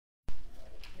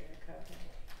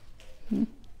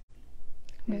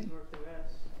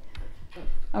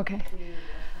Okay.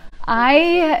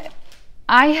 I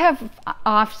have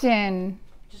often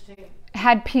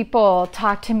had people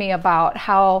talk to me about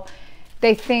how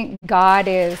they think God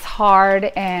is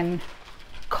hard and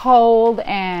cold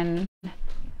and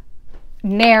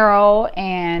narrow,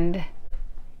 and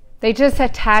they just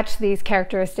attach these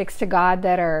characteristics to God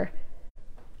that are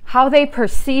how they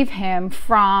perceive him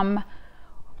from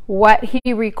what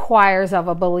he requires of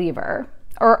a believer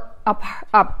or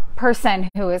a person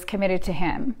who is committed to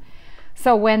him.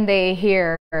 So when they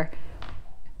hear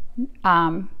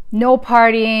no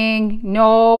partying,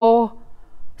 no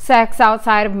sex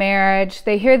outside of marriage,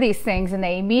 they hear these things and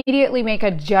they immediately make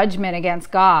a judgment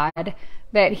against God,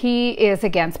 that he is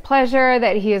against pleasure,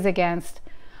 that he is against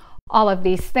all of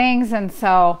these things. And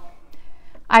so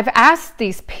I've asked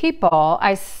these people,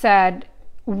 I said,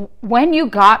 when you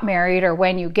got married or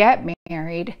when you get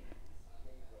married,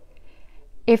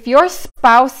 if your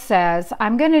spouse says,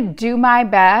 I'm going to do my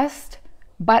best,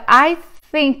 but I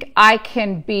think I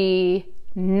can be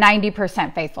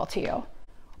 90% faithful to you,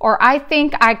 or I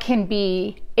think I can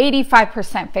be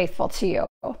 85% faithful to you.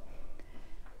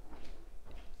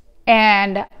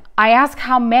 And I ask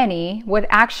how many would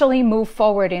actually move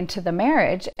forward into the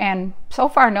marriage, and so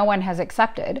far no one has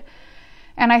accepted.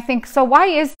 And I think, so why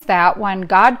is that when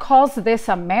God calls this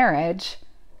a marriage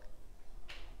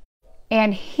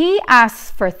and he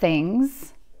asks for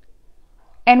things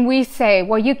and we say,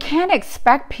 well, you can't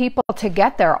expect people to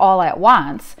get there all at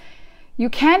once. You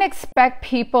can't expect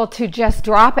people to just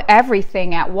drop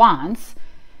everything at once.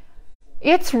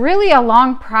 It's really a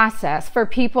long process for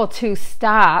people to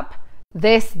stop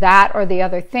this, that, or the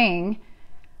other thing.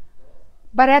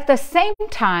 But at the same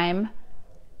time,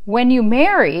 when you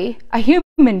marry a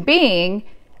human being,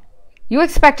 you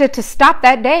expect it to stop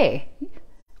that day.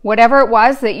 Whatever it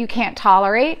was that you can't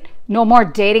tolerate, no more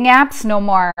dating apps, no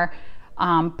more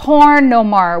porn, no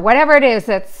more whatever it is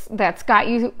that's got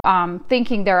you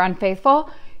thinking they're unfaithful.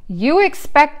 You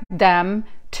expect them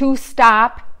to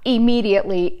stop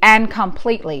immediately and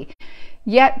completely.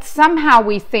 Yet somehow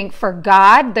we think for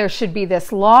God there should be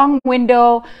this long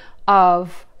window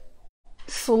of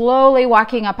slowly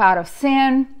walking up out of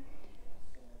sin.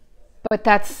 But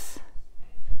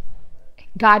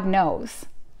God knows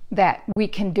that we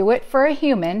can do it for a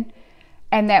human,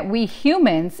 and that we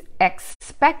humans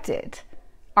expect it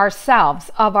ourselves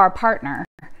of our partner.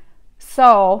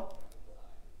 So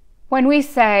when we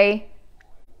say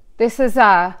this is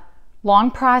a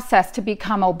long process to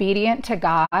become obedient to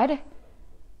God,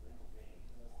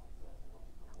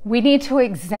 we need to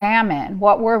examine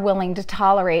what we're willing to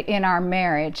tolerate in our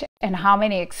marriage and how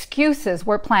many excuses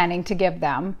we're planning to give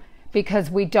them, because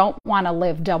we don't want to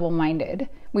live double-minded.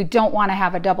 We don't want to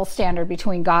have a double standard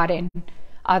between God and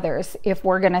others. If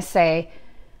we're going to say,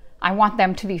 I want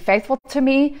them to be faithful to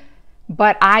me,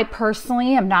 but I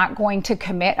personally am not going to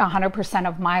commit 100%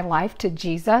 of my life to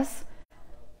Jesus,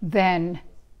 then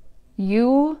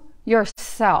you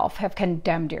yourself have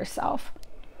condemned yourself.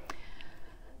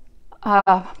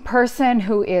 A person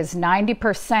who is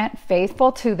 90%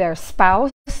 faithful to their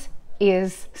spouse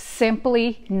is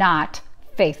simply not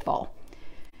faithful.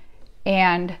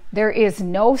 And there is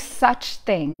no such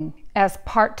thing as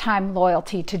part-time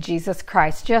loyalty to Jesus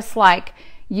Christ, just like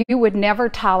you would never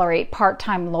tolerate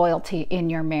part-time loyalty in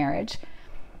your marriage.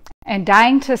 And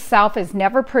dying to self is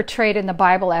never portrayed in the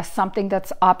Bible as something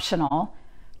that's optional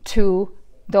to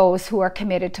those who are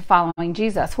committed to following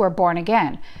Jesus, who are born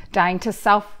again. Dying to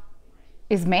self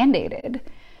is mandated,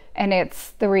 and it's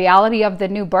the reality of the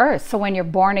new birth. So when you're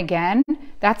born again,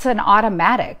 that's an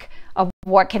automatic of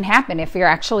what can happen. If you're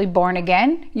actually born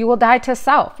again, you will die to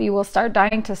self. You will start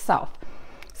dying to self.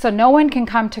 So no one can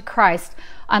come to Christ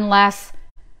unless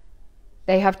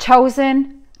they have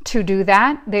chosen to do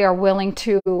that. They are willing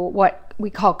to, what we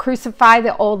call, crucify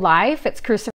the old life. It's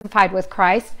crucified with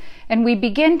Christ. And we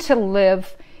begin to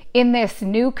live in this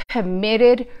new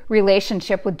committed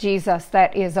relationship with Jesus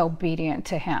that is obedient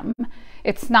to him.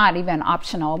 It's not even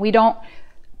optional. We don't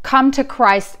come to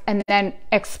Christ and then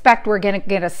expect we're going to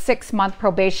get a 6-month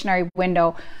probationary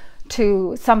window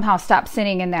to somehow stop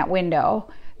sinning in that window.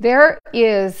 There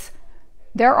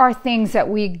are things that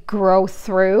we grow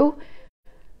through,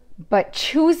 but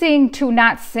choosing to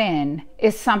not sin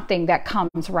is something that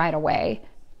comes right away,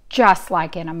 just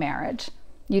like in a marriage.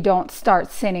 You don't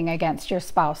start sinning against your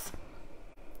spouse.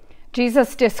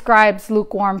 Jesus describes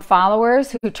lukewarm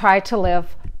followers who try to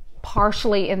live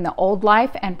partially in the old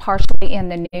life and partially in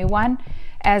the new one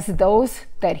as those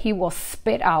that he will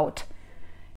spit out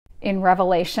in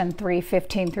Revelation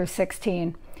 3:15 through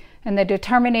 16. And the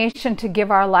determination to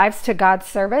give our lives to God's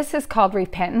service is called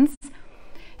repentance.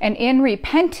 And in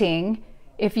repenting,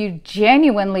 if you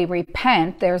genuinely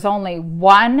repent, there's only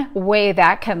one way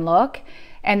that can look,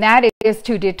 and that is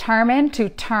to determine to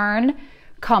turn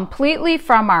completely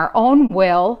from our own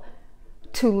will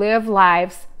to live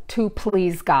lives to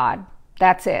please God.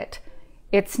 That's it.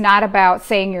 It's not about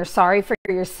saying you're sorry for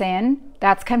your sin.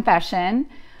 That's confession.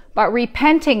 But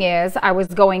repenting is, I was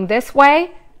going this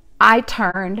way, I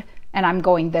turned, and I'm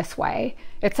going this way.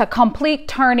 It's a complete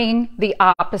turning the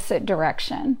opposite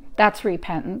direction. That's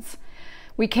repentance.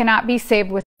 We cannot be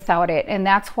saved without it. And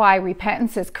that's why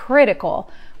repentance is critical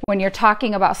when you're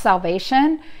talking about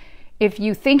salvation. If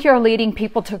you think you're leading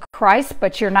people to Christ,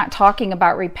 but you're not talking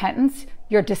about repentance,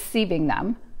 you're deceiving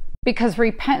them, because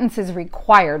repentance is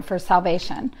required for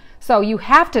salvation. So you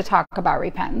have to talk about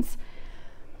repentance.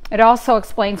 It also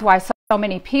explains why so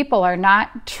many people are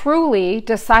not truly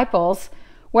disciples,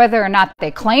 whether or not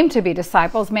they claim to be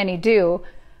disciples. Many do.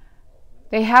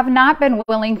 They have not been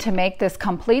willing to make this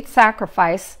complete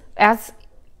sacrifice as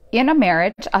in a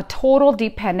marriage, a total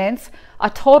dependence, a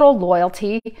total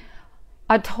loyalty,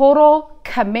 a total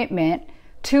commitment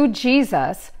to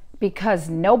Jesus, because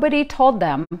nobody told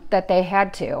them that they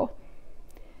had to.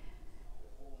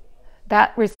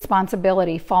 That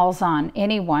responsibility falls on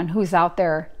anyone who's out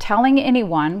there telling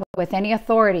anyone with any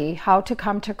authority how to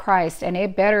come to Christ, and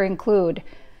it better include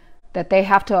that they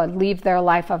have to leave their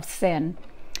life of sin.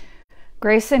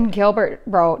 Grayson Gilbert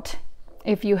wrote,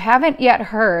 "If you haven't yet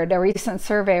heard, a recent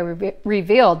survey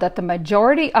revealed that the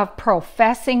majority of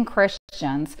professing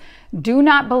Christians do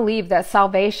not believe that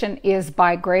salvation is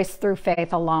by grace through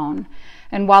faith alone.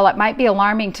 And while it might be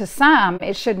alarming to some,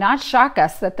 it should not shock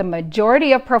us that the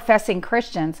majority of professing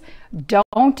Christians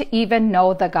don't even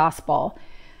know the gospel."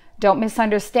 Don't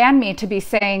misunderstand me to be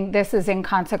saying this is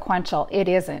inconsequential. It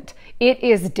isn't. It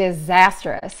is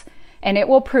disastrous. And it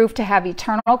will prove to have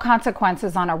eternal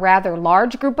consequences on a rather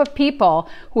large group of people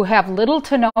who have little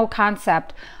to no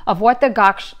concept of what the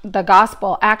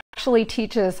gospel actually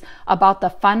teaches about the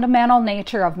fundamental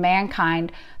nature of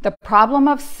mankind, the problem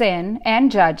of sin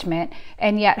and judgment,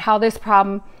 and yet how this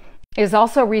problem is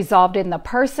also resolved in the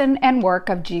person and work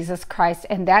of Jesus Christ.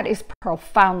 And that is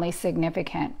profoundly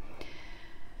significant.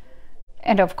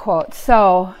 End of quote.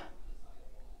 So,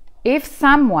 if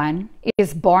someone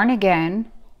is born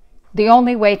again, the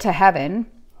only way to heaven,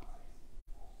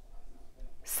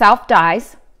 self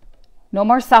dies, no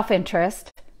more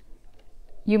self-interest.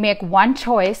 You make one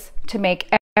choice to make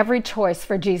every choice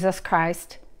for Jesus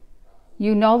Christ.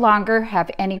 You no longer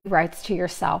have any rights to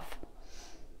yourself.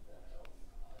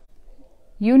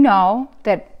 You know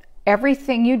that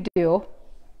everything you do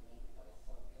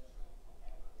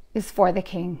is for the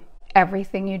King.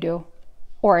 Everything you do,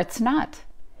 or it's not.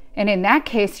 And in that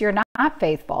case, you're not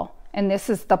faithful. And this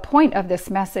is the point of this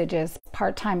message, is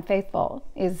part-time faithful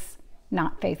is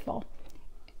not faithful.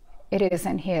 It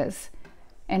isn't his.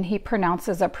 And he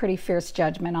pronounces a pretty fierce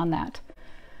judgment on that.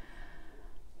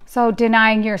 So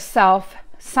denying yourself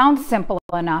sounds simple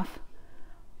enough,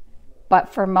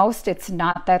 but for most it's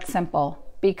not that simple,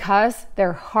 because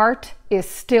their heart is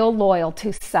still loyal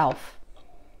to self.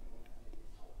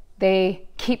 They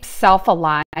keep self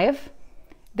alive.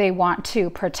 They want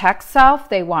to protect self.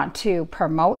 They want to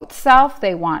promote self.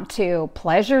 They want to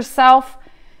pleasure self.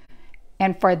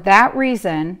 And for that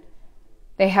reason,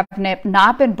 they have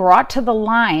not been brought to the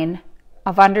line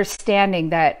of understanding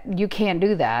that you can't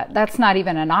do that. That's not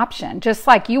even an option. Just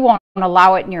like you won't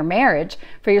allow it in your marriage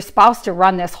for your spouse to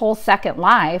run this whole second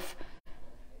life.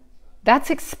 That's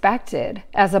expected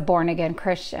as a born-again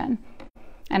Christian.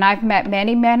 And I've met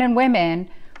many men and women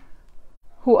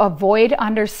who avoid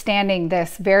understanding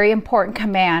this very important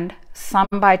command, some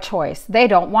by choice. They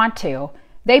don't want to.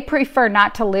 They prefer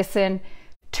not to listen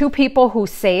to people who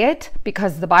say it,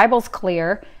 because the Bible's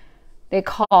clear. They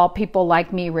call people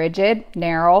like me rigid,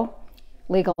 narrow,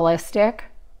 legalistic.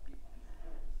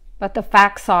 But the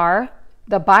facts are,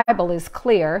 the Bible is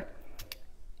clear,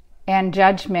 and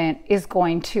judgment is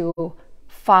going to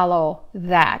follow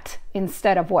that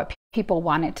instead of what people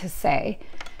want it to say.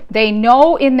 They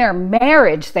know in their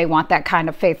marriage they want that kind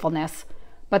of faithfulness,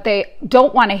 but they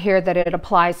don't want to hear that it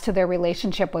applies to their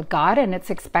relationship with God, and it's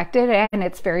expected and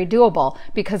it's very doable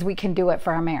because we can do it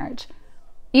for our marriage.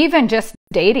 Even just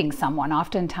dating someone,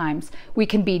 oftentimes we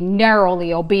can be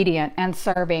narrowly obedient and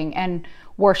serving and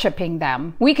worshiping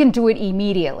them. We can do it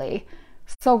immediately.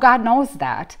 So God knows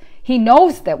that. He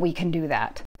knows that we can do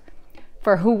that.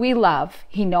 For who we love,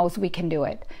 he knows we can do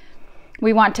it.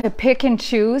 We want to pick and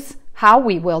choose how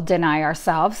we will deny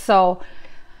ourselves. So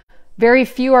very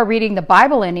few are reading the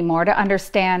Bible anymore to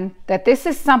understand that this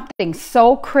is something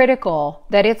so critical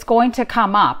that it's going to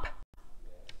come up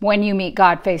when you meet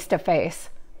God face to face.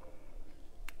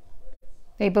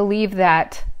 They believe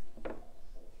that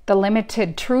the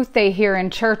limited truth they hear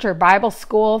in church or Bible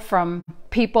school from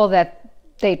people that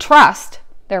they trust,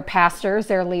 their pastors,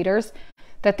 their leaders,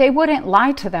 that they wouldn't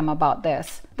lie to them about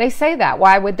this. They say that.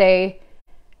 Why would they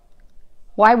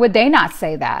not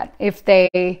say that? If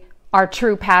they are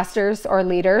true pastors or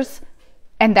leaders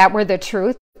and that were the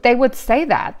truth, they would say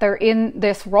that. They're in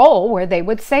this role where they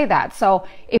would say that. So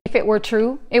if it were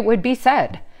true, it would be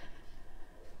said.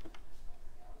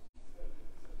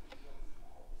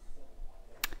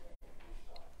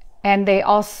 And they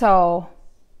also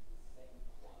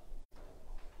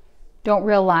don't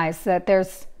realize that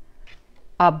there's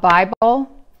a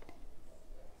Bible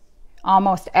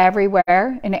almost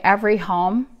everywhere, in every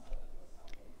home,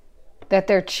 that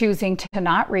they're choosing to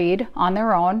not read on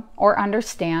their own or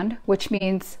understand, which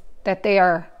means that they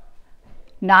are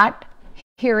not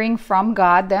hearing from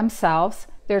God themselves.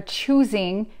 They're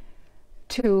choosing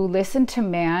to listen to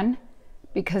man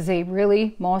because they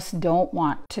really most don't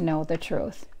want to know the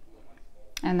truth.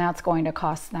 And that's going to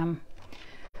cost them.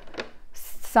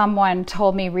 Someone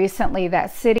told me recently that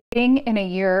sitting in a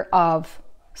year of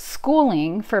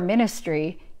schooling for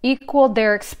ministry equaled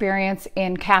their experience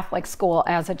in Catholic school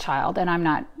as a child. And I'm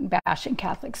not bashing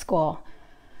Catholic school.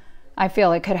 I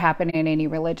feel it could happen in any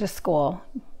religious school.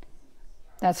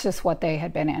 That's just what they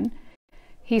had been in.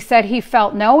 He said he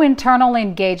felt no internal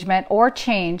engagement or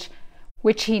change,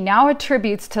 which he now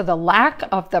attributes to the lack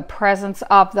of the presence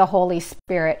of the Holy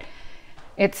Spirit.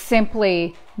 It's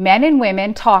simply men and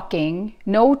women talking,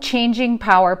 no changing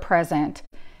power present.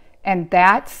 And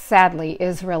that, sadly,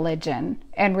 is religion.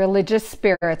 And religious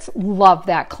spirits love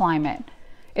that climate.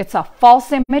 It's a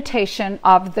false imitation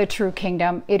of the true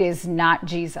kingdom. It is not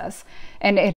Jesus.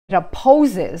 And it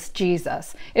opposes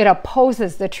Jesus. It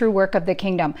opposes the true work of the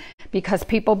kingdom because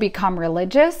people become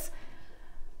religious,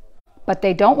 but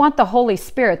they don't want the Holy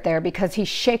Spirit there because he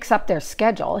shakes up their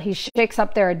schedule. He shakes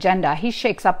up their agenda. He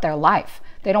shakes up their life.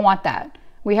 They don't want that.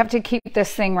 We have to keep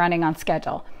this thing running on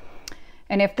schedule.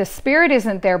 And if the Spirit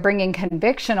isn't there bringing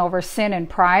conviction over sin and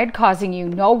pride, causing you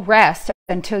no rest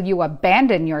until you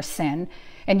abandon your sin,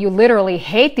 and you literally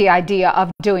hate the idea of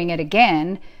doing it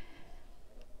again,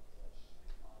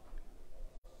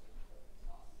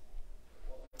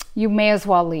 you may as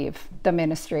well leave the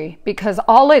ministry, because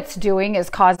all it's doing is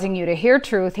causing you to hear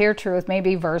truth,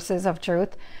 maybe verses of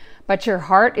truth, but your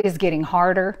heart is getting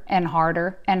harder and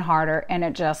harder and harder, and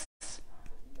it just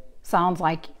sounds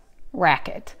like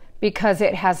racket, because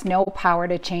it has no power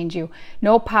to change you,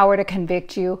 no power to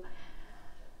convict you.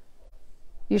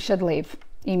 You should leave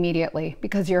immediately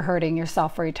because you're hurting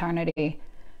yourself for eternity.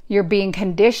 You're being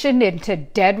conditioned into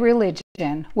dead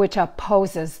religion, which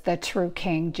opposes the true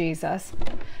King Jesus.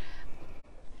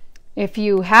 If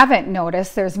you haven't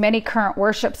noticed, there's many current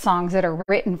worship songs that are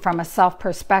written from a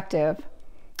self-perspective.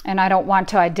 And I don't want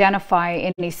to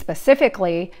identify any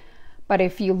specifically, but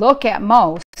if you look at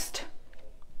most,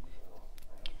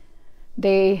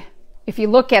 if you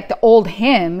look at the old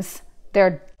hymns,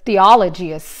 their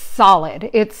theology is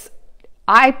solid.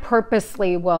 I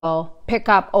purposely will pick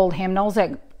up old hymnals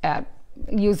at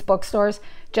used bookstores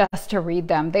just to read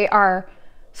them. They are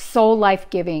so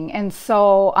life-giving and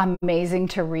so amazing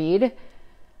to read.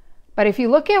 But if you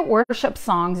look at worship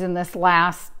songs in this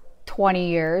last 20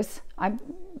 years, I've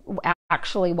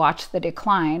actually watched the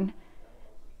decline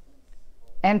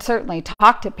and certainly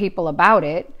talked to people about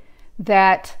it,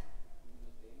 that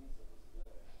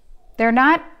they're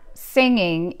not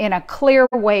singing in a clear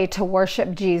way to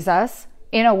worship Jesus,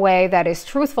 in a way that is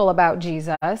truthful about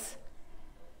Jesus.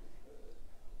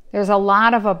 There's a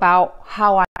lot of about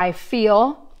how I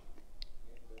feel.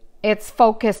 It's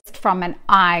focused from an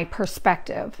I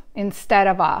perspective instead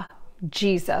of a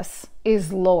Jesus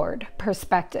is Lord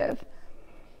perspective.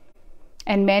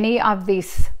 And many of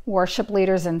these worship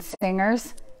leaders and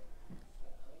singers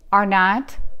are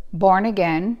not born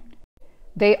again.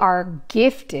 They are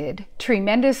gifted,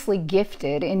 tremendously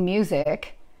gifted in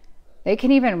music. They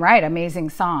can even write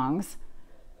amazing songs.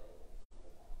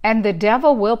 And the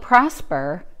devil will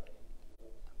prosper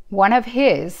one of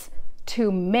his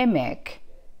to mimic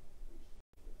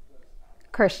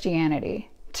Christianity,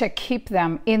 to keep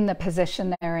them in the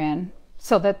position they're in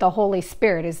so that the Holy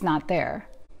Spirit is not there.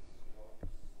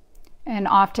 And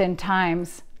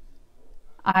oftentimes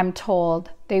I'm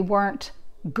told they weren't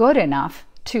good enough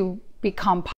to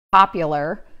become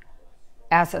popular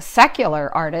as a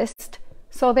secular artist,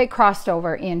 so they crossed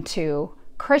over into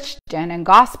Christian and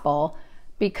gospel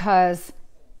because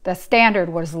the standard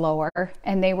was lower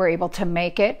and they were able to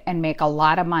make it and make a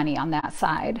lot of money on that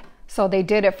side. So they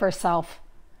did it for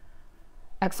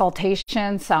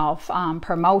self-exaltation,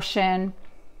 self-promotion.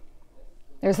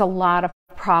 There's a lot of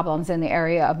problems in the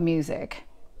area of music.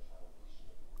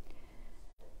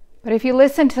 But if you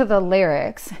listen to the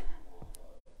lyrics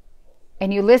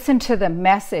and you listen to the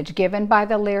message given by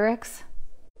the lyrics,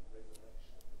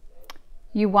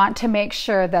 you want to make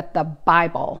sure that the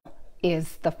Bible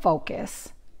is the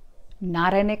focus,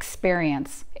 not an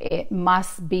experience. It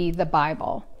must be the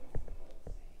Bible.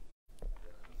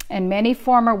 And many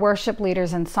former worship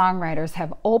leaders and songwriters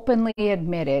have openly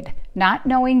admitted not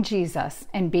knowing Jesus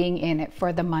and being in it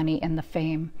for the money and the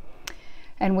fame.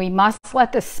 And we must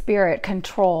let the Spirit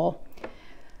control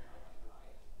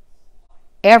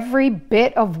every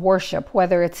bit of worship,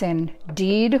 whether it's in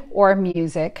deed or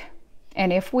music.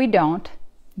 And if we don't,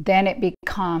 then it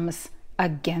becomes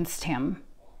against Him.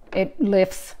 It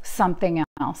lifts something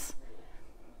else.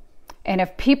 And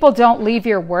if people don't leave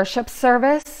your worship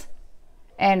service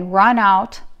and run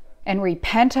out and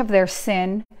repent of their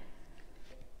sin,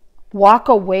 walk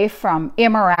away from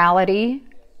immorality,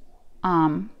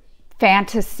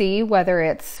 fantasy, whether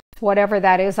it's whatever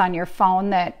that is on your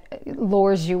phone that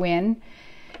lures you in,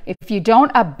 if you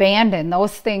don't abandon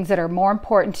those things that are more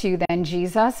important to you than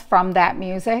Jesus from that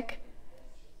music,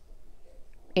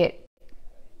 it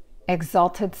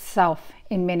exalted self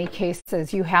in many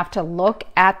cases. You have to look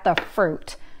at the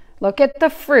fruit. Look at the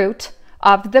fruit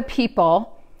of the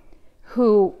people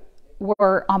who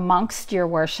were amongst your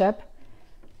worship.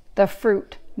 The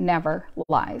fruit never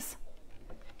lies.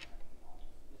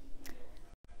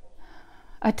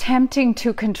 Attempting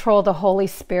to control the Holy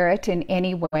Spirit in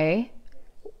any way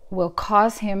will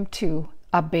cause Him to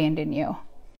abandon you.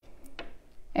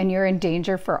 And you're in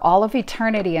danger for all of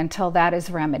eternity until that is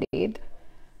remedied.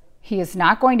 He is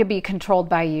not going to be controlled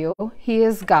by you. He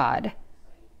is God.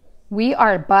 We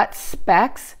are but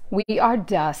specks. We are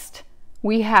dust.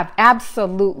 We have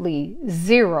absolutely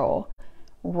zero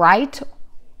right,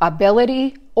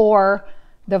 ability, or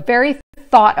the very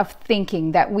thought of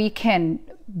thinking that we can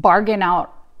bargain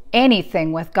out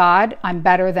anything with God. I'm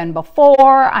better than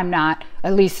before.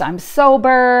 At least I'm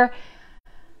sober.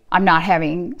 I'm not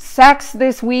having sex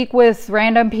this week with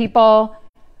random people.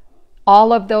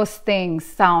 All of those things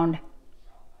sound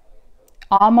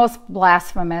almost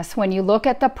blasphemous when you look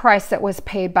at the price that was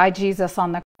paid by Jesus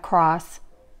on the cross.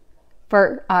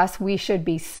 For us, we should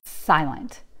be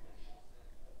silent.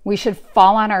 We should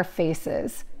fall on our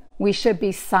faces. We should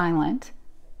be silent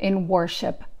in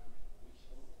worship.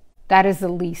 That is the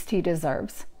least He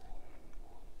deserves.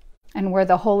 And where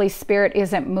the Holy Spirit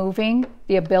isn't moving,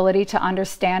 the ability to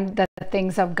understand the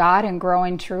things of God and grow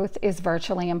in truth is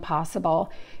virtually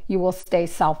impossible. You will stay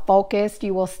self-focused.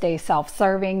 You will stay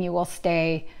self-serving. You will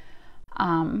stay,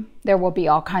 there will be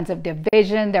all kinds of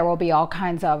division. There will be all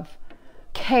kinds of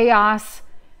chaos.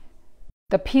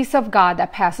 The peace of God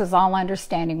that passes all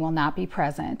understanding will not be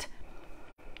present.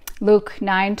 Luke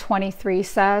 9:23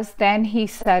 says, "Then He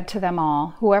said to them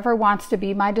all, whoever wants to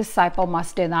be my disciple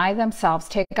must deny themselves,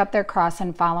 take up their cross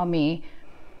and follow me."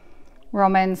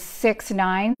 Romans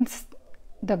 6:9,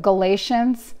 the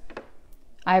Galatians,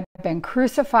 "I've been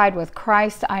crucified with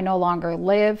Christ. I no longer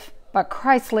live, but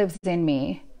Christ lives in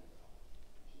me.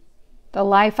 The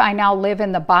life I now live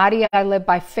in the body, I live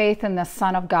by faith in the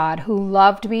Son of God, who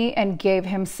loved me and gave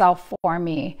Himself for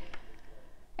me."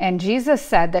 And Jesus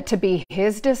said that to be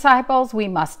His disciples, we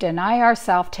must deny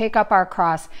ourselves, take up our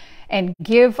cross, and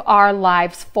give our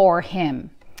lives for Him.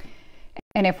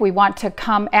 And if we want to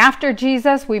come after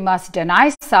Jesus, we must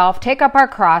deny self, take up our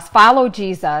cross, follow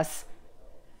Jesus.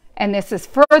 And this is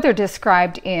further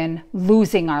described in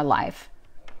losing our life.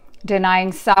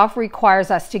 Denying self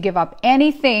requires us to give up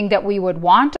anything that we would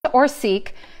want or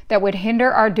seek that would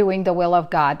hinder our doing the will of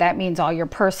God. That means all your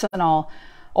personal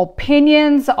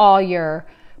opinions, all your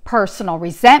personal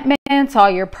resentments, all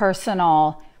your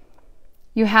personal,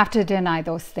 you have to deny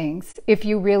those things if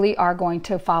you really are going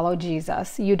to follow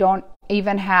Jesus. You don't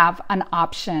even have an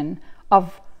option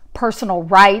of personal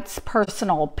rights,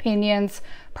 personal opinions,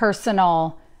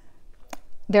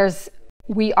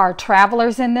 we are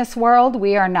travelers in this world.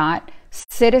 We are not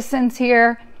citizens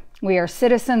here. We are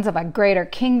citizens of a greater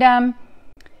kingdom,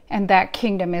 and that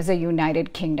kingdom is a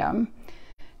united kingdom.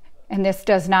 And this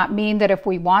does not mean that if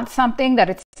we want something that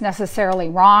it's necessarily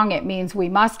wrong. It means we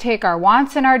must take our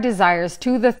wants and our desires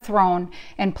to the throne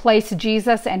and place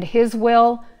Jesus and His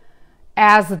will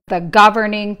as the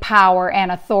governing power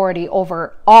and authority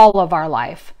over all of our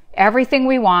life. Everything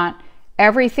we want,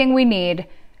 everything we need,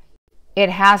 it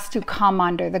has to come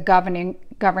under the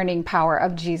governing power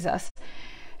of Jesus.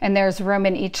 And there's room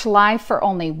in each life for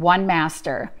only one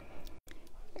master.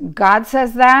 God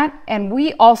says that, and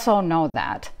we also know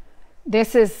that.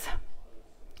 This is,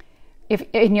 if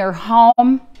in your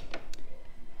home,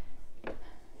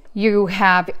 you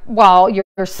have, well, your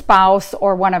spouse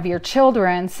or one of your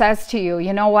children says to you,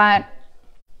 you know what?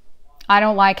 I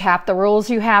don't like half the rules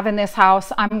you have in this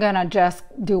house. I'm going to just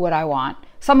do what I want.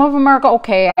 Some of them are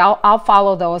okay. I'll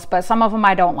follow those, but some of them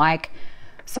I don't like.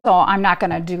 So I'm not going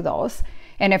to do those.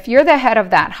 And if you're the head of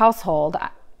that household,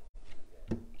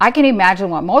 I can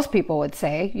imagine what most people would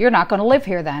say. You're not going to live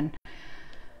here then.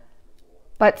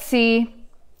 But see,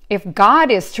 if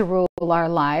God is to rule our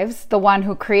lives, the one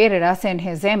who created us in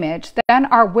his image, then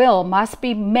our will must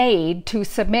be made to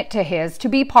submit to his, to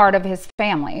be part of his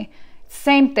family.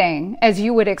 Same thing as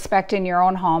you would expect in your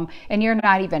own home, and you're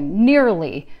not even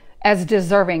nearly as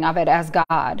deserving of it as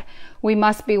God. We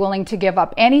must be willing to give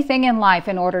up anything in life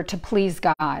in order to please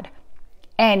God.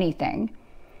 Anything.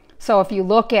 So if you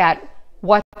look at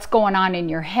what's going on in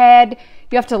your head,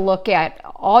 you have to look at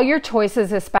all your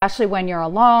choices, especially when you're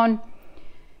alone,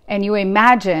 and you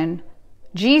imagine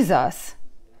Jesus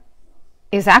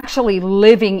is actually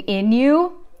living in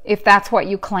you, if that's what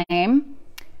you claim.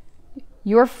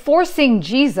 You're forcing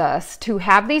Jesus to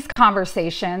have these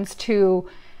conversations, to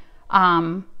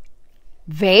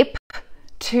vape,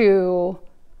 to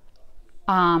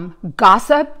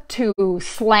gossip, to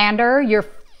slander. You're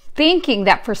thinking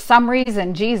that for some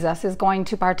reason Jesus is going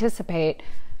to participate,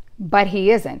 but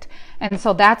he isn't. And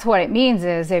so that's what it means,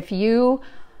 is if you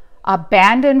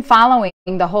abandon following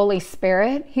the Holy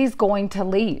Spirit, he's going to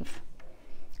leave.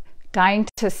 Dying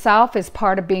to self is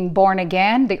part of being born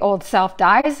again. The old self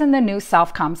dies and the new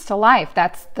self comes to life.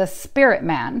 That's the spirit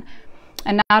man.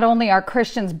 And not only are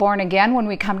Christians born again when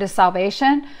we come to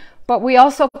salvation, but we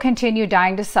also continue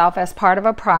dying to self as part of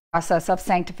a process of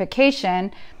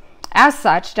sanctification. As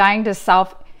such, dying to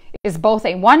self is both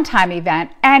a one-time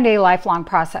event and a lifelong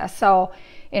process. So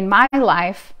in my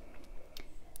life,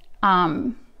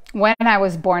 when I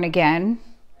was born again,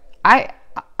 I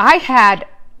had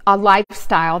a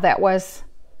lifestyle that was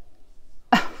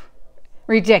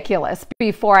ridiculous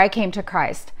before I came to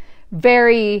Christ.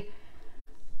 Very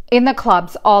in the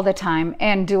clubs all the time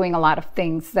and doing a lot of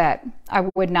things that I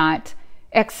would not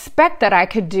expect that I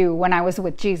could do when I was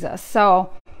with Jesus.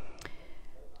 So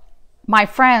my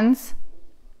friends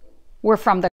were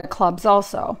from the clubs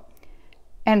also.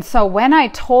 And so when I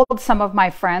told some of my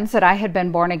friends that I had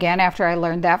been born again after I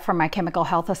learned that from my chemical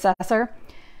health assessor,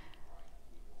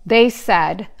 they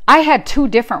said, I had 2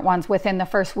 different ones within the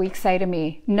first week say to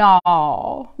me,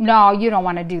 no, you don't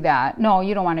want to do that. No,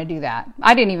 you don't want to do that.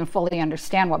 I didn't even fully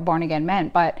understand what born again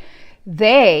meant, but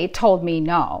they told me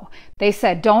no. They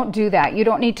said, don't do that. You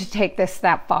don't need to take this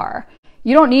that far.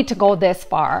 You don't need to go this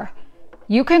far.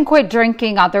 You can quit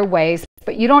drinking other ways,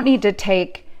 but you don't need to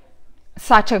take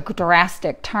such a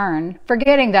drastic turn,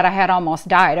 forgetting that I had almost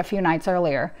died a few nights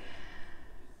earlier.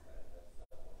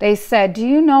 They said, do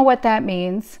you know what that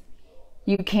means?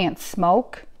 You can't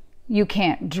smoke, you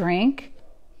can't drink,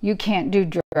 you can't do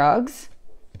drugs,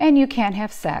 and you can't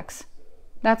have sex.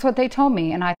 That's what they told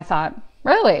me. And I thought,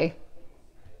 really?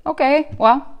 Okay,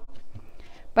 well.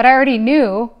 But I already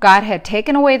knew God had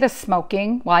taken away the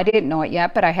smoking. Well, I didn't know it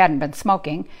yet, but I hadn't been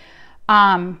smoking.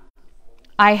 I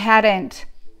hadn't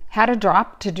had a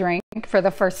drop to drink for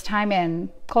the first time in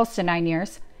close to 9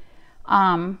 years.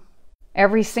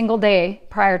 Every single day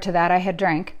prior to that, I had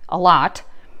drank a lot.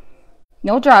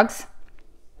 No drugs.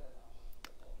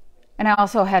 And I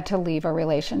also had to leave a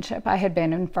relationship I had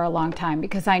been in for a long time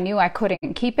because I knew I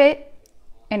couldn't keep it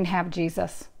and have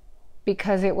Jesus,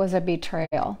 because it was a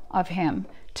betrayal of him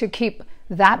to keep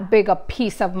that big a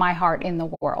piece of my heart in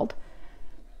the world.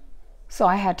 So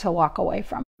I had to walk away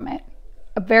from it.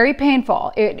 Very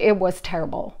painful. It was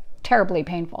terrible, terribly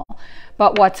painful.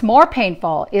 But what's more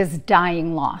painful is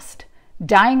dying lost.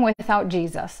 Dying without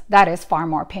Jesus, that is far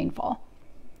more painful.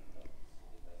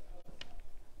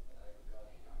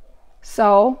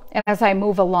 So as I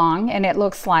move along, and it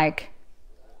looks like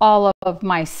all of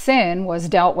my sin was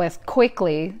dealt with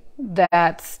quickly,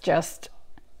 that's just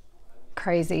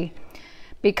crazy,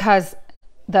 because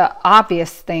the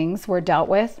obvious things were dealt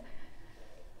with.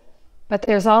 But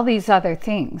there's all these other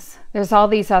things. There's all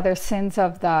these other sins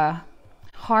of the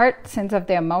heart, sins of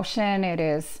the emotion.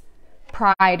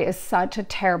 Pride is such a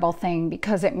terrible thing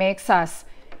because it makes us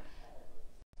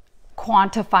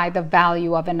quantify the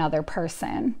value of another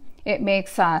person. It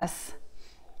makes us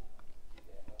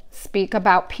speak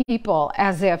about people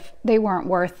as if they weren't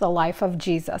worth the life of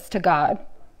Jesus to God.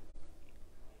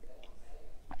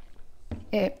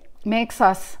 It makes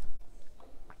us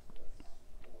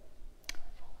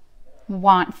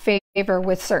want favor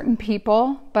with certain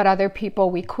people, but other people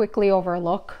we quickly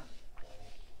overlook.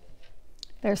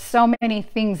 There's so many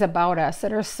things about us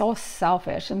that are so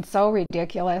selfish and so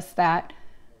ridiculous that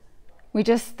we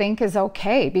just think is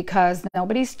okay because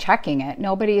nobody's checking it.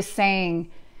 Nobody's saying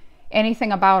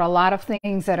anything about a lot of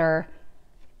things that are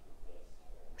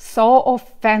so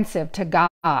offensive to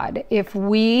God. If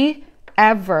we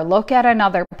ever look at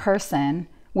another person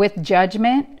with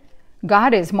judgment,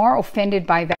 God is more offended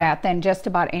by that than just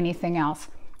about anything else.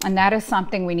 And that is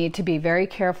something we need to be very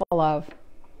careful of.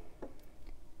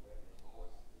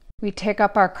 We take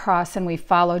up our cross and we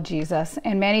follow Jesus.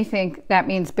 And many think that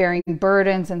means bearing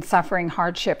burdens and suffering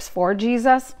hardships for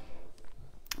Jesus.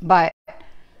 But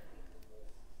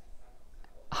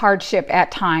hardship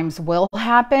at times will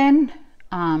happen.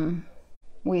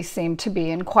 We seem to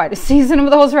be in quite a season of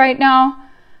those right now.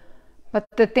 But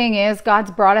the thing is,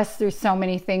 God's brought us through so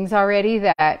many things already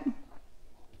that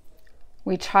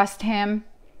we trust Him.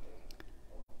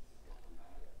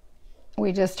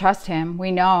 We just trust Him.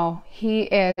 We know He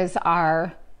is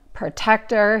our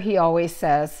protector. He always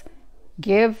says,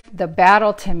 give the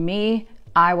battle to me.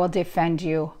 I will defend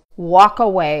you. Walk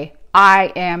away.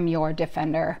 I am your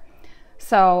defender.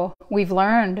 So we've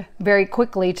learned very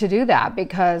quickly to do that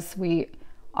because we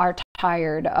are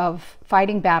tired of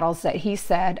fighting battles that He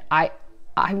said, I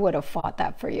would have fought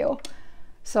that for you.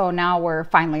 So now we're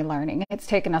finally learning. It's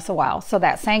taken us a while. So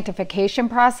that sanctification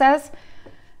process,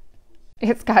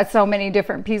 it's got so many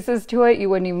different pieces to it, you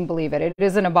wouldn't even believe it. It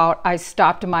isn't about I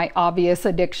stopped my obvious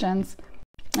addictions.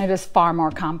 It is far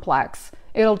more complex.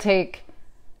 It'll take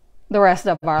the rest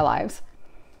of our lives.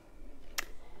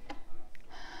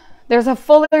 There's a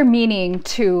fuller meaning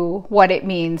to what it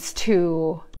means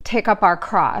to take up our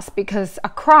cross, because a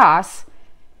cross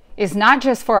is not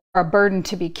just for a burden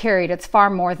to be carried. It's far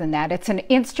more than that. It's an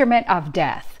instrument of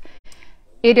death.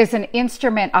 It is an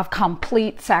instrument of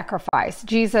complete sacrifice.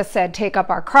 Jesus said, take up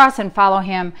our cross and follow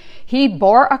Him. He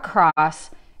bore a cross,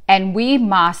 and we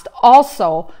must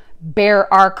also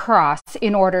bear our cross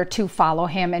in order to follow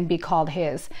Him and be called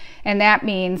His. And that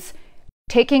means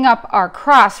taking up our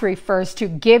cross refers to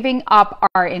giving up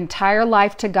our entire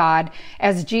life to God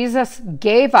as Jesus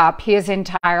gave up His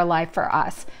entire life for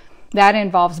us. That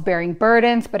involves bearing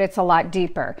burdens, but it's a lot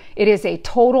deeper. It is a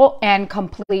total and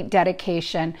complete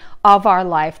dedication of our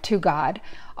life to God.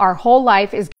 Our whole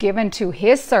life is given to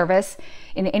His service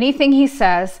in anything He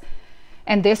says,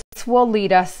 and this will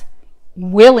lead us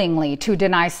willingly to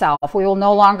deny self. We will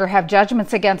no longer have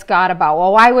judgments against God about,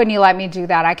 well, why wouldn't you let me do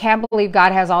that? I can't believe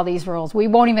God has all these rules. We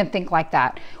won't even think like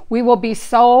that. We will be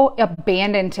so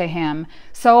abandoned to Him,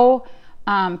 so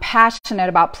passionate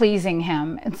about pleasing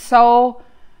Him, and so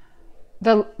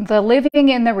the living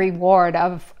in the reward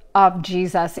of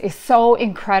Jesus is so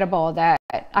incredible that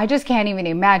I just can't even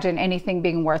imagine anything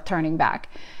being worth turning back.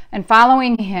 And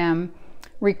following Him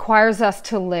requires us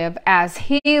to live as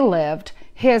He lived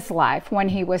His life when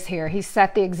He was here. He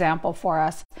set the example for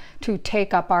us to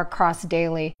take up our cross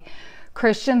daily.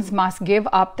 Christians must give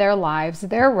up their lives,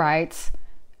 their rights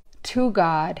to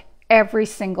God every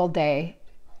single day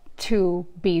to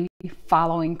be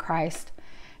following Christ.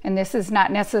 And this is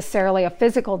not necessarily a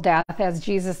physical death as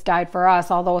Jesus died for us,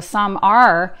 although some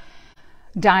are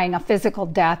dying a physical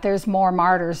death. There's more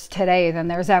martyrs today than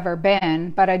there's ever been,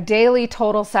 but a daily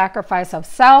total sacrifice of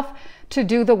self to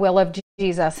do the will of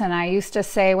Jesus. And I used to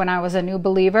say when I was a new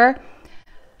believer,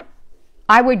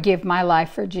 I would give my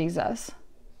life for Jesus.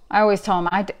 I always tell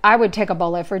them I would take a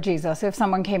bullet for Jesus. If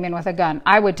someone came in with a gun,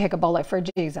 I would take a bullet for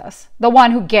Jesus. The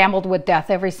one who gambled with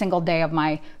death every single day of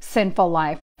my sinful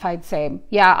life. I'd say,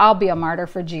 yeah, I'll be a martyr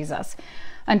for Jesus.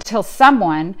 Until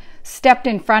someone stepped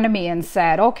in front of me and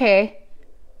said, okay,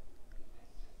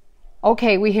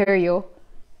 we hear you.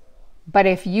 But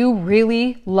if you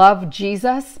really love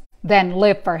Jesus, then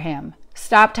live for Him.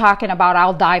 Stop talking about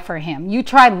I'll die for Him. You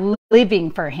try living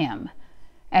for Him.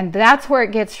 And that's where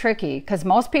it gets tricky, because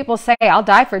most people say, I'll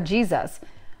die for Jesus,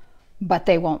 but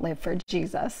they won't live for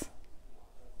Jesus.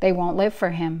 They won't live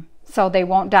for Him. So they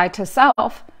won't die to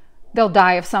self. They'll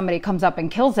die if somebody comes up and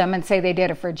kills them and say they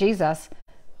did it for Jesus.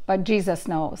 But Jesus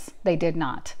knows they did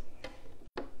not.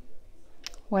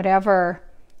 Whatever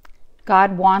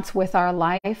God wants with our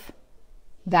life,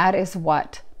 that is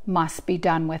what must be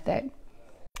done with it.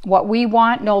 What we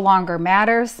want no longer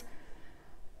matters.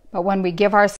 But when we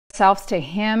give ourselves to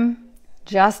Him,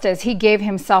 just as He gave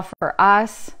Himself for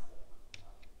us,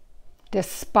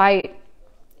 despite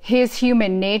His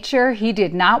human nature, He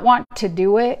did not want to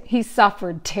do it. He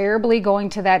suffered terribly going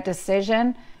to that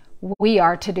decision. We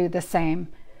are to do the same.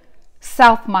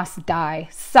 Self must die.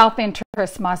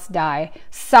 Self-interest must die.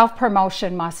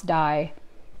 Self-promotion must die.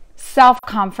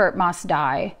 Self-comfort must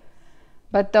die.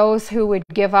 But those who would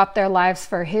give up their lives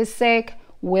for His sake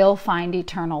will find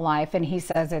eternal life. And He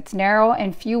says it's narrow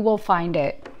and few will find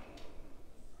it.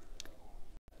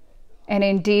 And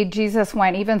indeed, Jesus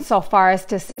went even so far as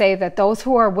to say that those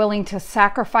who are willing to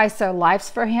sacrifice their lives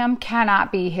for him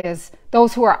cannot be his,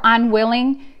 those who are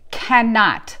unwilling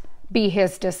cannot be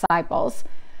his disciples.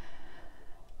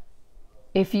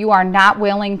 If you are not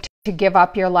willing to give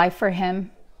up your life for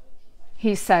him,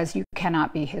 he says you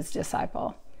cannot be his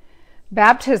disciple.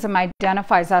 Baptism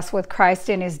identifies us with Christ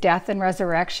in his death and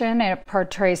resurrection, and it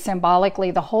portrays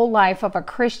symbolically the whole life of a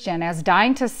Christian as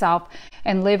dying to self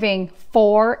and living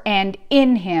for and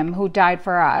in him who died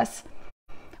for us.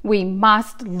 We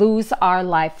must lose our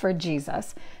life for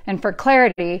Jesus. And for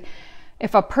clarity,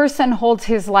 if a person holds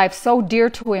his life so dear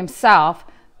to himself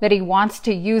that he wants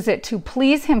to use it to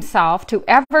please himself, to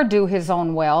ever do his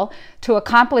own will, to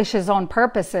accomplish his own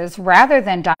purposes, rather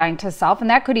than dying to self, and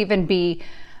that could even be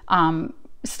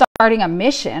starting a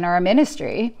mission or a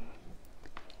ministry,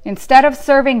 instead of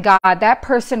serving God, that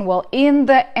person will in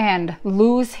the end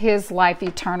lose his life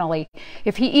eternally.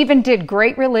 If he even did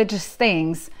great religious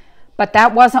things, but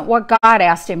that wasn't what God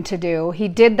asked him to do, he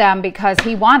did them because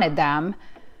he wanted them.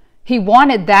 He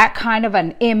wanted that kind of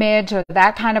an image or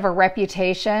that kind of a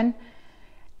reputation.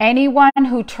 Anyone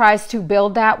who tries to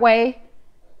build that way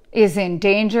is in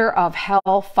danger of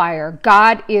hellfire.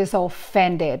 God is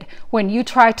offended when you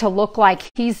try to look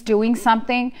like he's doing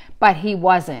something, but he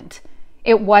wasn't.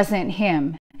 It wasn't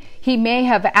him. He may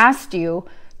have asked you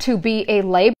to be a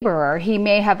laborer. He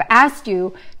may have asked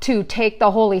you to take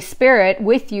the Holy Spirit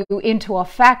with you into a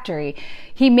factory.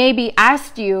 He maybe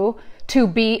asked you to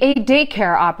be a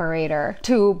daycare operator,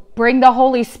 to bring the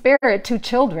Holy Spirit to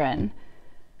children.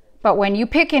 But when you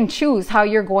pick and choose how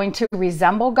you're going to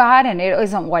resemble God and it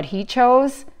isn't what he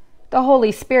chose, the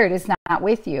Holy Spirit is not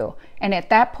with you. And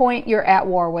at that point, you're at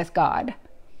war with God.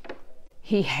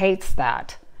 He hates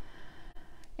that.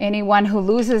 Anyone who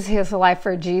loses his life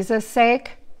for Jesus'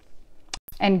 sake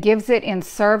and gives it in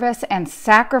service and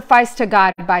sacrifice to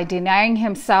God by denying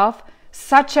himself,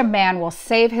 such a man will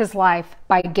save his life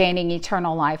by gaining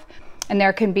eternal life. And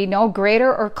there can be no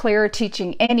greater or clearer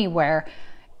teaching anywhere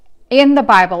in the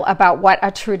Bible about what a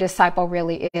true disciple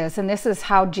really is. And this is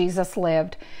how Jesus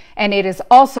lived. And it is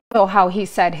also how he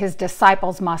said his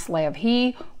disciples must live.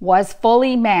 He was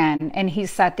fully man, and he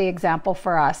set the example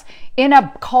for us in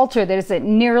a culture that isn't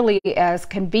nearly as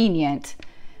convenient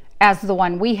as the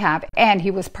one we have. And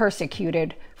he was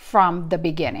persecuted from the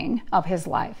beginning of his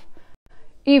life,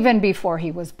 even before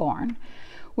he was born.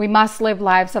 We must live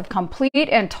lives of complete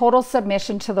and total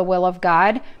submission to the will of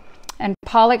God. And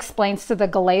Paul explains to the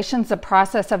Galatians the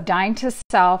process of dying to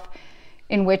self,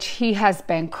 in which he has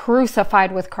been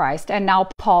crucified with Christ. And now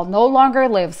Paul no longer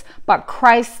lives, but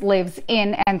Christ lives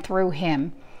in and through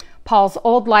him. Paul's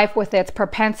old life, with its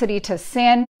propensity to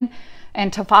sin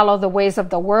and to follow the ways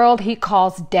of the world, he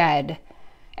calls dead.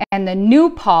 And the new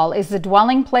Paul is the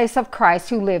dwelling place of Christ,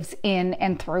 who lives in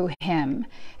and through him.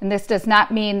 And this does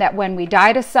not mean that when we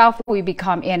die to self, we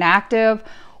become inactive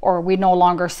or we no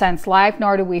longer sense life,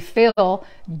 nor do we feel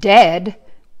dead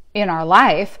in our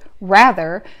life.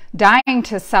 Rather, dying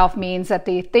to self means that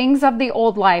the things of the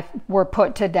old life were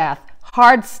put to death.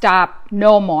 Hard stop,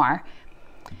 no more.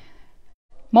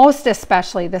 Most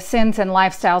especially the sins and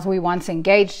lifestyles we once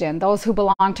engaged in. Those who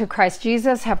belong to Christ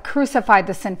Jesus have crucified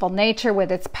the sinful nature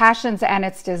with its passions and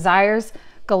its desires.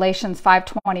 Galatians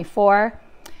 5:24.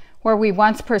 Where we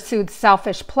once pursued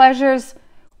selfish pleasures,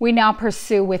 we now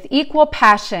pursue with equal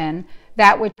passion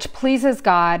that which pleases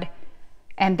God.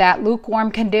 And that lukewarm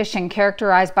condition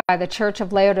characterized by the church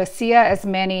of Laodicea, as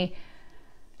many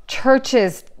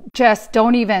churches just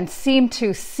don't even seem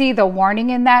to see the warning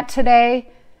in that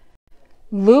today.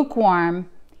 Lukewarm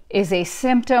is a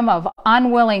symptom of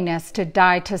unwillingness to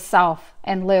die to self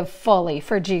and live fully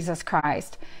for Jesus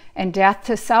Christ. And death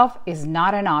to self is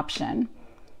not an option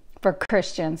for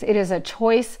Christians. It is a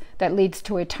choice that leads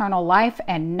to eternal life,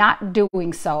 and not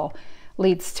doing so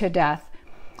leads to death.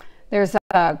 There's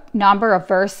a number of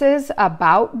verses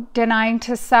about denying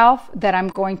to self that I'm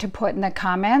going to put in the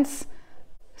comments.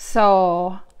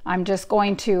 So I'm just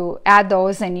going to add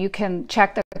those, and you can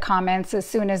check the comments as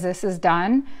soon as this is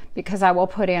done, because I will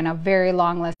put in a very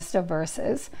long list of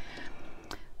verses.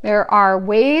 There are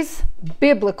ways,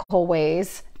 biblical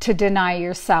ways, to deny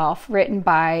yourself, written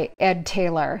by Ed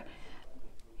Taylor.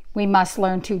 We must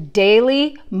learn to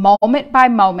daily, moment by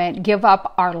moment, give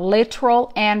up our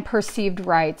literal and perceived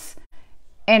rights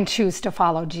and choose to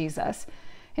follow Jesus.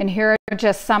 And here are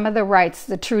just some of the rights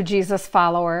the true Jesus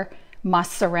follower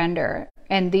must surrender.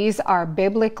 And these are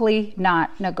biblically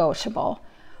not negotiable.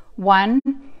 1,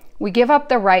 we give up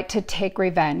the right to take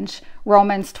revenge.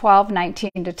 Romans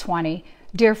 12:19-20.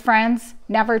 Dear friends,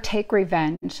 never take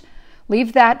revenge.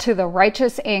 Leave that to the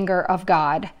righteous anger of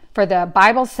God. For the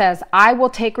Bible says, I will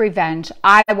take revenge.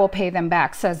 I will pay them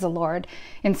back, says the Lord.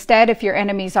 Instead, if your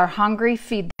enemies are hungry,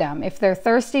 feed them. If they're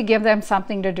thirsty, give them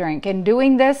something to drink. In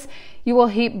doing this, you will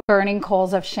heap burning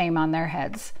coals of shame on their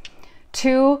heads.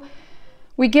 2,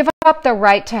 we give up the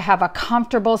right to have a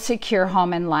comfortable, secure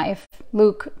home in life.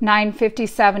 Luke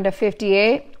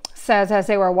 9:57-58 says, as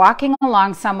they were walking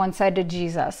along, someone said to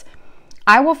Jesus,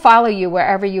 I will follow you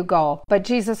wherever you go. But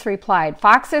Jesus replied,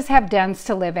 foxes have dens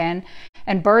to live in,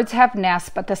 and birds have nests,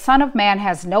 but the Son of Man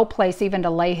has no place even to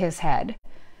lay his head.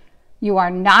 You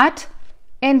are not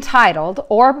entitled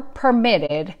or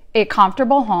permitted a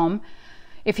comfortable home.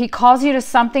 If he calls you to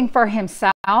something for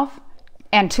himself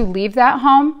and to leave that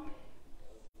home,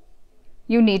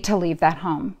 you need to leave that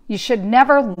home. You should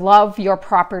never love your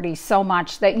property so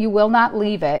much that you will not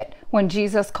leave it when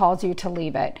Jesus calls you to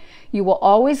leave it. You will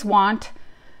always want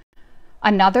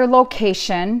another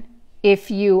location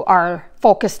if you are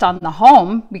focused on the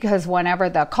home, because whenever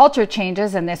the culture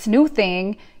changes and this new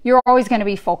thing, you're always going to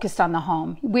be focused on the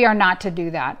home. We are not to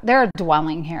do that. They're a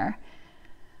dwelling here.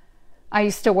 I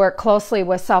used to work closely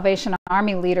with Salvation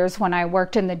Army leaders when I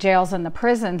worked in the jails and the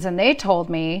prisons, and they told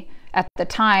me at the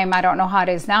time, I don't know how it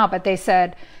is now, but they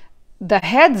said the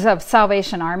heads of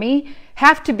Salvation Army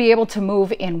have to be able to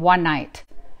move in one night.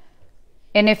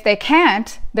 And if they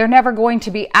can't, they're never going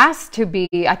to be asked to be,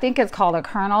 I think it's called a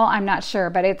colonel, I'm not sure,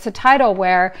 but it's a title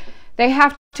where they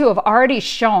have to have already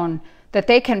shown that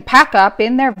they can pack up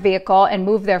in their vehicle and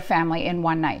move their family in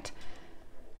one night.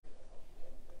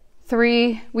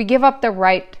 3, we give up the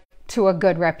right to a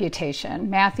good reputation.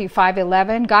 Matthew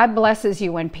 5:11, God blesses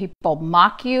you when people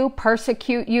mock you,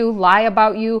 persecute you, lie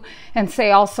about you, and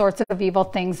say all sorts of evil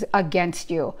things against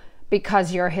you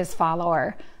because you're his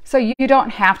follower. So you don't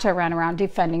have to run around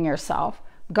defending yourself.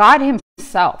 God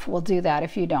himself will do that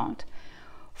if you don't.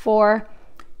 4,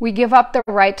 we give up the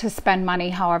right to spend money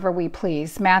however we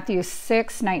please. Matthew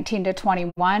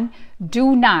 6:19-21,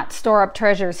 do not store up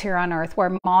treasures here on earth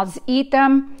where moths eat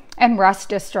them and rust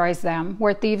destroys them,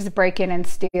 where thieves break in and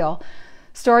steal.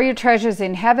 Store your treasures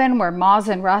in heaven where moths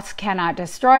and rust cannot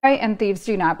destroy and thieves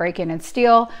do not break in and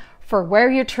steal. For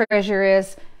where your treasure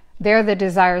is, there the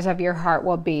desires of your heart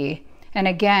will be. And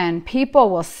again, people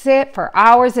will sit for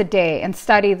hours a day and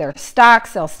study their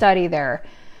stocks. They'll study their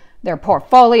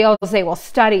portfolios. They will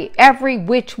study every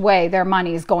which way their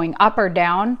money is going up or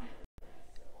down.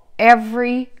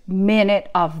 Every minute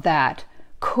of that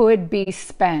could be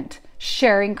spent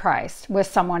sharing Christ with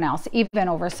someone else, even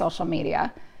over social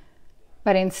media.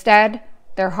 But instead,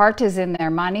 their heart is in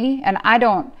their money. And I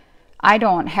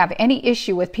don't have any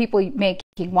issue with people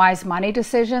making wise money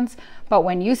decisions. But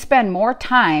when you spend more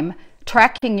time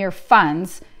tracking your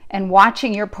funds and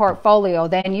watching your portfolio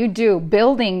than you do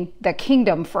building the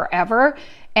kingdom forever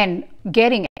and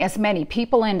getting as many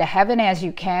people into heaven as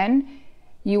you can,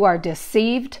 you are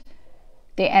deceived.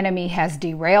 The enemy has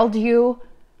derailed you.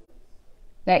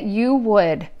 That you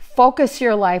would focus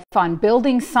your life on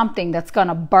building something that's going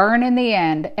to burn in the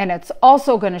end, and it's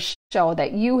also going to show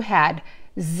that you had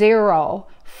zero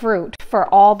fruit for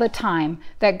all the time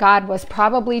that God was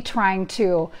probably trying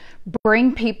to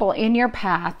bring people in your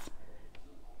path.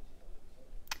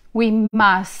 We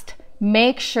must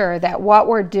make sure that what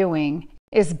we're doing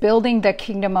is building the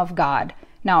kingdom of God.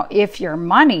 Now, if your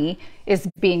money is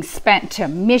being spent to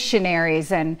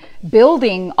missionaries and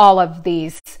building all of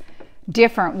these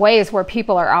different ways where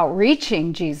people are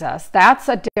outreaching Jesus, that's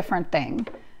a different thing,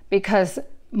 because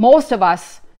most of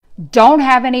us don't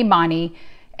have any money,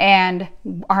 and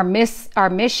our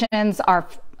missions are,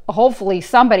 hopefully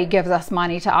somebody gives us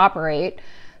money to operate.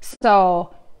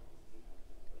 So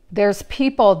there's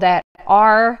people that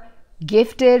are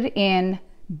gifted in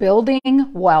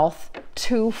building wealth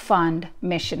to fund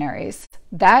missionaries.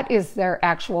 That is their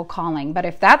actual calling. But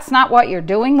if that's not what you're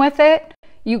doing with it,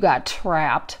 you got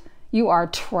trapped. You are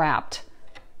trapped.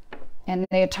 And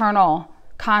the eternal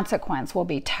consequence will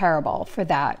be terrible for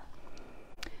that.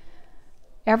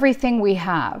 Everything we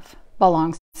have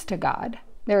belongs to God.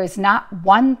 There is not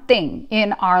one thing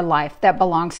in our life that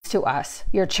belongs to us.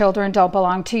 Your children don't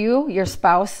belong to you. Your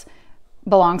spouse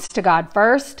belongs to God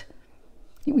first.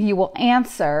 You will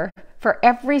answer for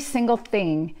every single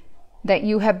thing that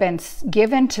you have been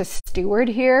given to steward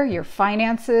here, your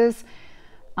finances,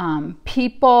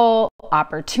 people,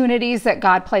 opportunities that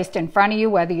God placed in front of you,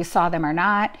 whether you saw them or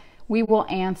not. We will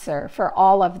answer for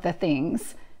all of the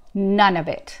things. None of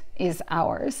it is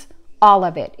ours. All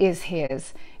of it is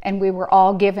His. And we were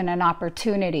all given an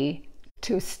opportunity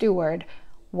to steward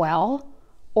well,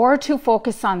 or to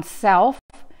focus on self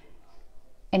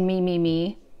and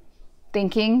me,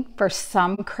 thinking for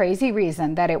some crazy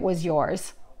reason that it was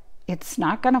yours. It's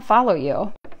not going to follow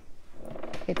you.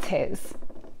 it's his.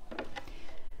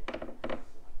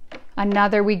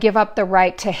 Another, we give up the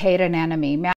right to hate an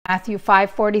enemy. Matthew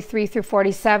 5:43 through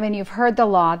 47, you've heard the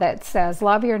law that says,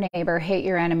 love your neighbor, hate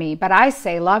your enemy. But I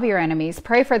say, love your enemies,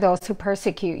 pray for those who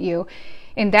persecute you.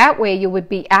 In that way, you would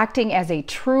be acting as a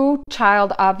true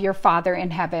child of your Father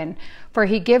in heaven. For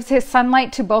he gives his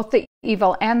sunlight to both the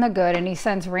evil and the good, and he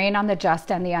sends rain on the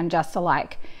just and the unjust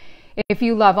alike. If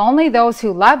you love only those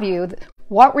who love you,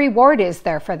 what reward is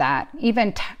there for that?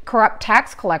 Even corrupt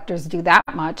tax collectors do that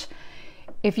much.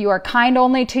 If you are kind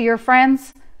only to your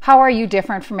friends, how are you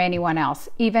different from anyone else?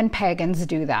 Even pagans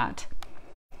do that.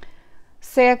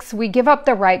 6, we give up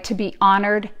the right to be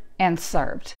honored and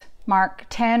served. Mark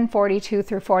 10:42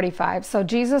 through 45. So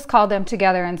Jesus called them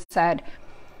together and said,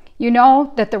 you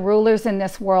know that the rulers in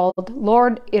this world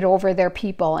lord it over their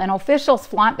people, and officials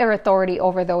flaunt their authority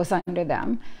over those under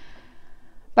them.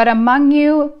 But among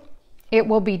you, it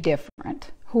will be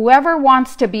different. Whoever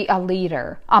wants to be a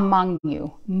leader among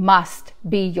you must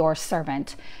be your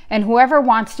servant. And whoever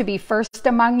wants to be first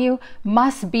among you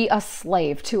must be a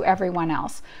slave to everyone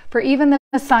else. For even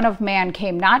the Son of Man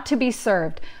came not to be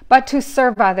served, but to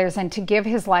serve others and to give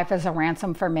his life as a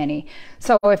ransom for many.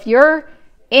 So if you're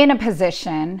in a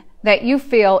position that you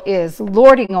feel is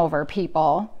lording over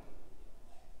people,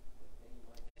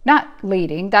 not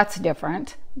leading, that's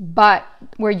different, but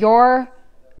where you're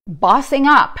bossing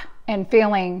up and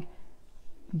feeling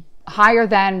higher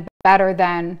than, better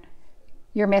than,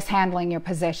 you're mishandling your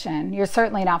position. You're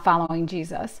certainly not following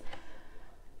Jesus.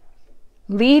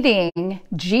 Leading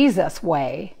Jesus'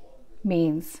 way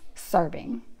means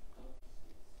serving.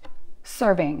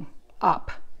 Serving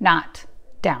up, not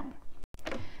down.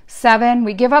 7,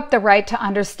 we give up the right to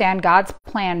understand God's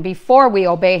plan before we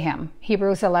obey him.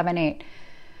 Hebrews 11:8.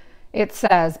 It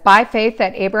says, by faith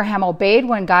that Abraham obeyed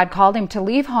when God called him to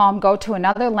leave home, go to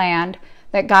another land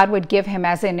that God would give him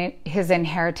as in his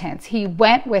inheritance. He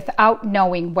went without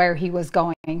knowing where he was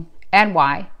going and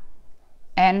why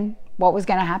and what was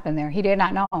going to happen there. He did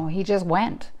not know. He just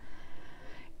went.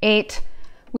 8,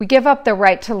 we give up the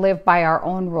right to live by our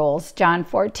own rules. John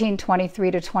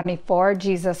 14:23 to 24,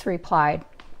 Jesus replied,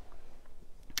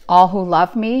 all who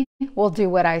love me will do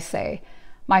what I say.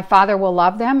 My Father will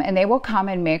love them, and they will come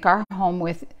and make our home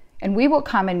with, and we will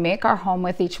come and make our home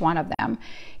with each one of them.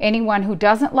 Anyone who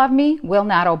doesn't love me will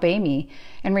not obey me.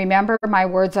 And remember, my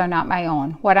words are not my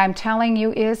own. What I'm telling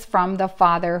you is from the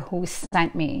Father who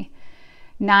sent me.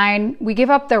 9, we give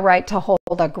up the right to hold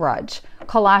a grudge.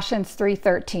 Colossians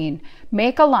 3:13,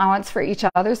 make allowance for each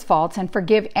other's faults and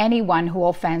forgive anyone who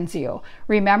offends you.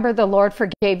 Remember, the Lord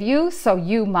forgave you, so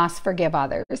you must forgive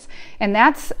others. And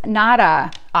that's not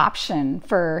an option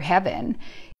for heaven.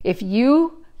 If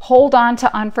you hold on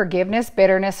to unforgiveness,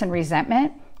 bitterness, and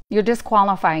resentment, you're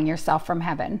disqualifying yourself from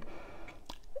heaven.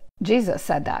 Jesus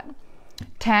said that.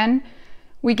 10,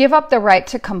 we give up the right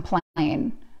to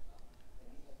complain.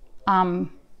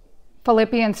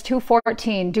 Philippians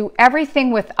 2:14, do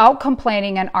everything without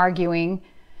complaining and arguing.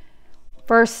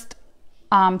 1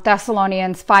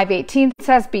 Thessalonians 5:18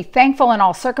 says, be thankful in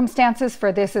all circumstances,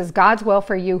 for this is God's will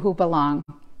for you who belong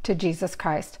to Jesus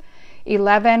Christ.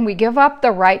 11, we give up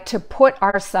the right to put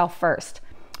ourselves first.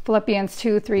 Philippians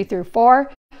 2:3 through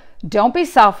 4, don't be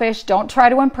selfish, don't try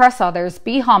to impress others,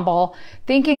 be humble,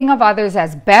 thinking of others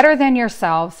as better than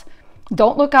yourselves.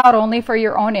 Don't look out only for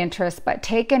your own interests, but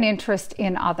take an interest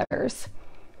in others.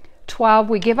 12,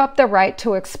 we give up the right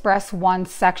to express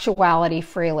one's sexuality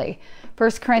freely.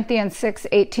 1 Corinthians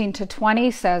 6:18 to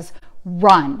 20 says,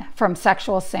 run from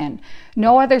sexual sin.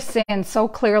 No other sin so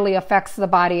clearly affects the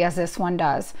body as this one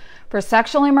does. For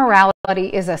sexual immorality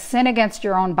is a sin against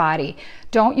your own body.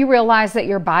 Don't you realize that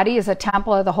your body is a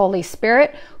temple of the Holy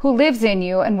Spirit who lives in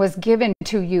you and was given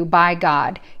to you by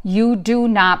God? You do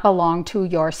not belong to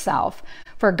yourself.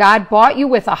 For God bought you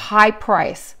with a high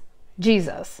price,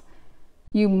 Jesus.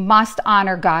 You must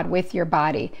honor God with your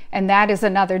body, and that is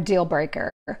another deal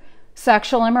breaker.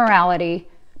 Sexual immorality,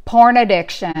 porn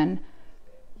addiction,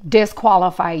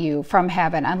 disqualify you from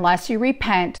heaven unless you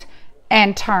repent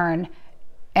and turn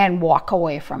and walk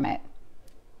away from it.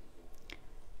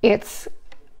 It's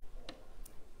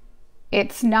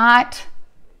not,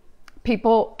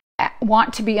 people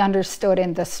want to be understood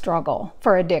in the struggle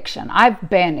for addiction. I've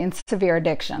been in severe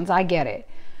addictions. I get it.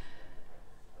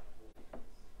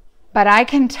 But I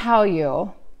can tell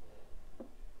you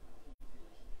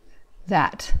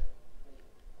that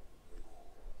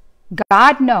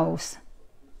God knows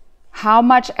how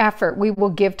much effort we will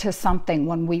give to something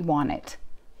when we want it.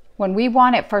 When we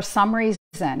want it for some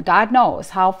reason, God knows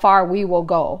how far we will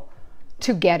go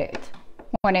to get it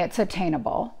when it's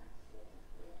attainable.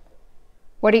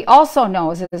 What he also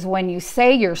knows is when you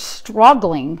say you're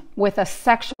struggling with a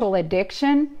sexual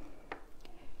addiction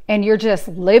and you're just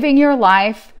living your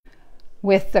life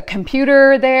with the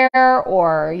computer there,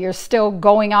 or you're still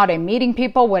going out and meeting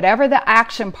people, whatever the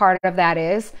action part of that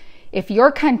is, if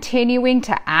you're continuing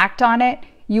to act on it,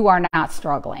 you are not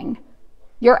struggling.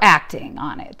 You're acting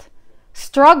on it.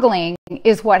 Struggling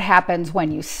is what happens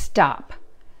when you stop.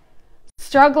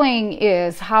 Struggling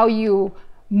is how you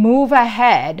move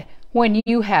ahead when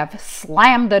you have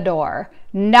slammed the door.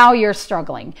 Now you're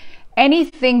struggling.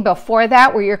 Anything before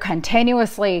that where you're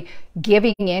continuously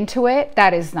giving into it,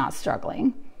 that is not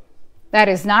struggling. That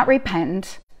is not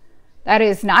repentant. That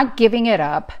is not giving it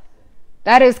up.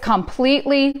 That is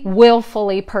completely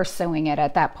willfully pursuing it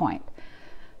at that point.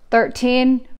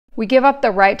 13, we give up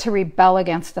the right to rebel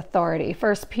against authority.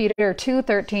 1 Peter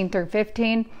 2:13 through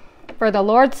 15. For the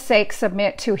Lord's sake,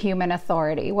 submit to human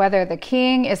authority, whether the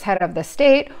king is head of the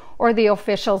state or the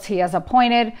officials he has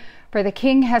appointed. For the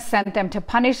king has sent them to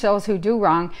punish those who do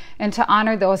wrong and to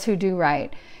honor those who do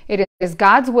right. It is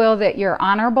God's will that your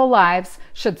honorable lives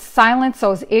should silence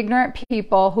those ignorant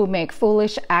people who make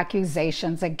foolish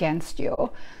accusations against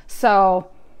you. So,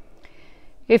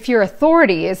 if your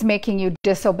authority is making you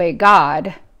disobey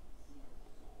God,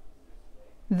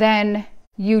 then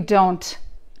you don't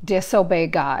disobey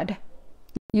God.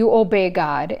 You obey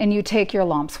God and you take your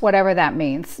lumps, whatever that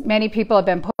means. Many people have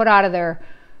been put out of their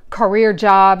career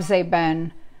jobs.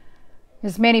 There's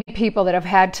many people that have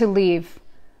had to leave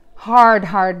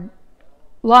hard,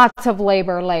 lots of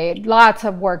labor laid, lots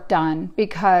of work done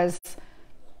because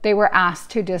they were asked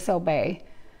to disobey.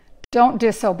 Don't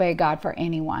disobey God for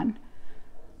anyone,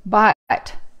 but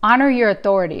honor your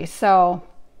authority. So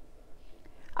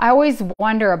I always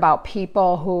wonder about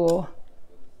people who,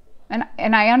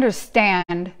 and I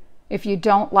understand if you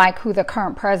don't like who the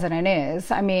current president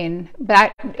is. I mean,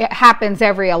 that it happens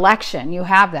every election. You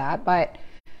have that. But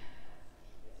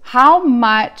how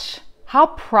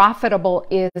profitable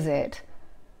is it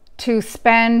to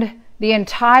spend the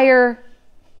entire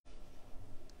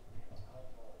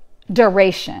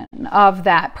duration of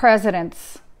that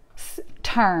president's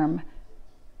term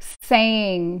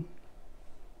saying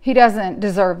he doesn't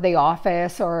deserve the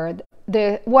office or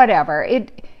the whatever?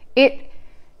 It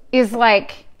is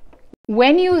like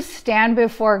when you stand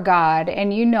before God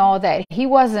and you know that he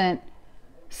wasn't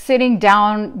sitting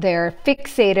down there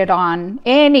fixated on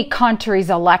any country's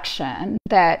election,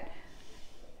 that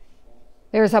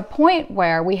there's a point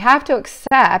where we have to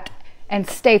accept and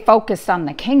stay focused on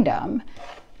the kingdom.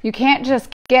 You can't just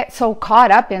get so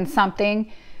caught up in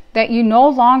something that you no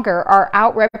longer are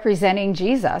out representing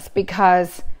Jesus,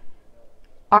 because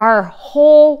our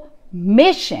whole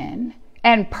mission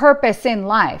and purpose in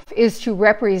life is to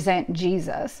represent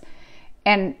Jesus.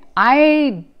 And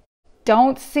I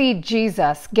don't see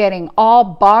Jesus getting all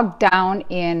bogged down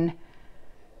in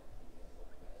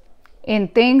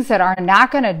things that are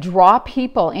not going to draw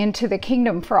people into the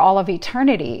kingdom for all of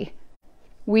eternity.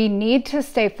 We need to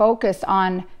stay focused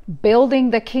on building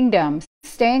the kingdom,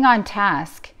 staying on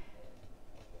task.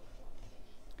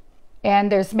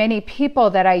 And there's many people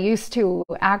that I used to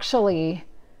actually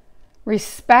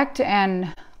respect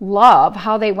and love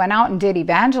how they went out and did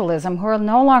evangelism, who are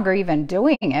no longer even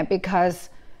doing it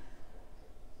because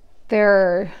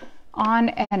they're on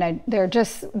and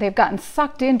they've gotten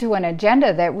sucked into an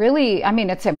agenda that really, I mean,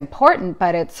 it's important,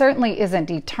 but it certainly isn't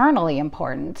eternally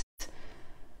important.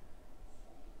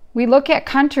 We look at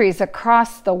countries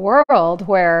across the world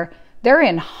where they're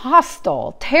in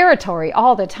hostile territory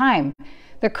all the time.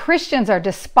 The Christians are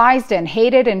despised and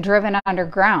hated and driven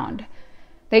underground.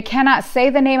 They cannot say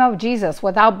the name of Jesus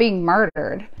without being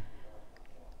murdered.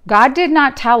 God did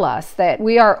not tell us that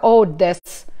we are owed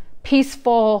this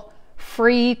peaceful,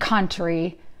 free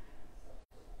country,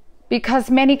 because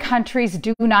many countries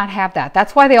do not have that.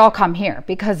 That's why they all come here,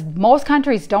 because most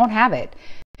countries don't have it.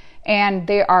 And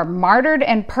they are martyred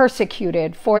and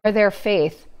persecuted for their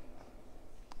faith.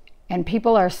 And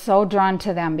people are so drawn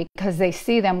to them because they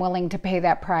see them willing to pay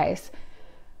that price.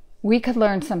 We could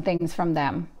learn some things from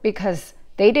them because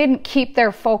they didn't keep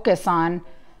their focus on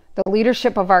the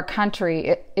leadership of our country.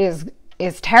 It is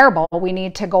terrible. We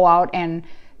need to go out, and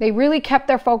they really kept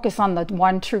their focus on the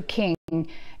one true King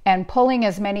and pulling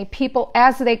as many people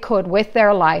as they could with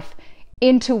their life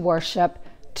into worship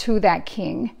to that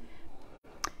King.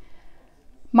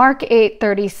 Mark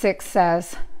 8:36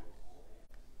 says,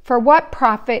 "For what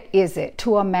profit is it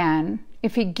to a man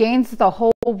if he gains the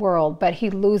whole world but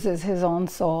he loses his own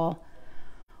soul?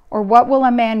 Or what will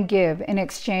a man give in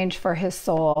exchange for his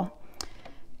soul?"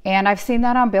 And I've seen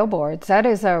that on billboards. That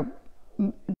is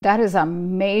a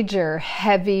major,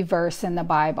 heavy verse in the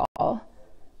Bible.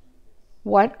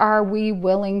 What are we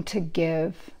willing to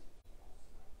give?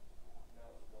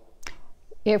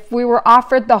 If we were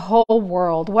offered the whole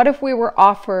world, what if we were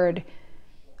offered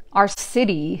our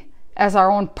city as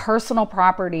our own personal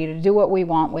property to do what we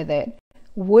want with it?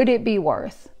 Would it be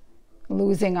worth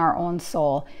losing our own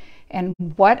soul? And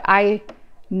what I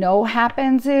know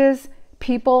happens is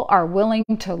people are willing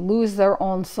to lose their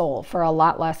own soul for a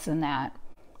lot less than that.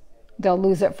 They'll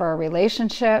lose it for a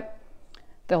relationship.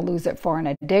 They'll lose it for an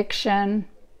addiction.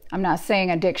 I'm not saying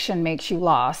addiction makes you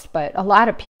lost, but a lot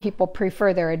of people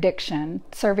prefer their addiction,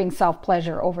 serving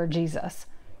self-pleasure, over Jesus.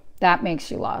 That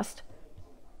makes you lost.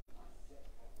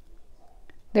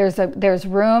 There's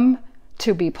room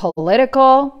to be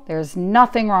political. There's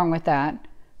nothing wrong with that.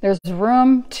 There's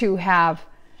room to have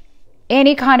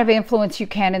any kind of influence you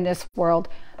can in this world.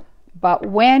 But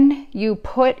when you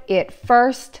put it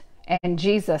first and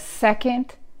Jesus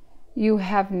second, you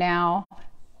have now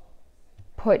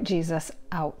put Jesus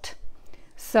out.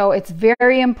 So it's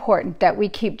very important that we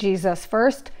keep Jesus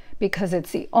first, because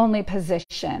it's the only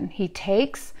position he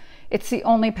takes. It's the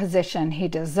only position he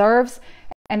deserves.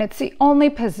 And it's the only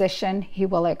position he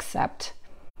will accept.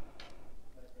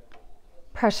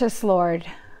 Precious Lord,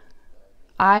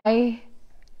 I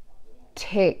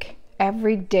take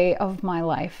every day of my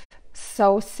life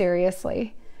so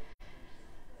seriously.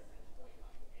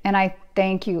 And I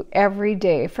thank you every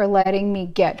day for letting me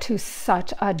get to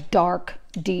such a dark,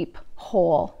 deep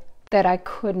hole that I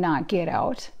could not get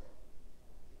out.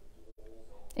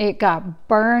 It got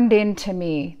burned into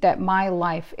me that my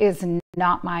life is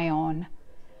not my own.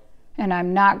 And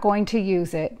I'm not going to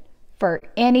use it for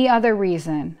any other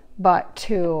reason but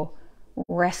to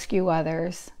rescue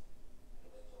others.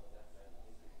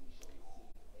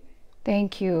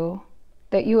 Thank you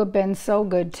that you have been so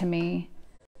good to me.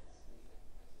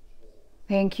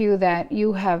 Thank you that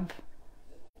you have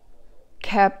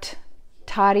kept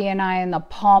Toddy and I in the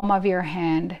palm of your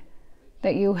hand,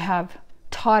 that you have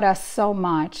taught us so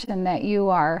much, and that you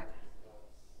are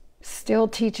still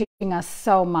teaching us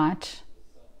so much.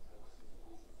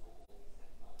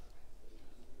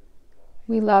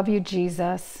 We love you,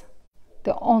 Jesus.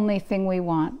 The only thing we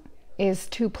want is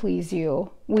to please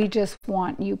you. We just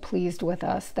want you pleased with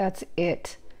us. That's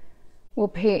it. We'll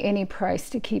pay any price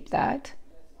to keep that.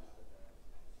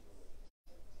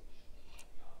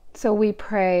 So we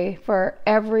pray for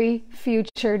every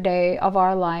future day of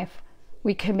our life.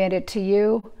 We commit it to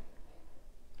you.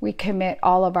 We commit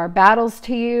all of our battles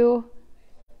to you.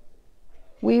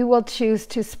 We will choose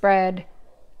to spread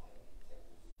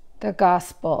the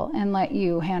gospel and let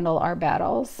you handle our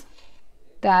battles.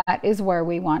 That is where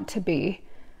we want to be.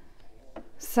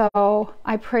 So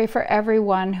I pray for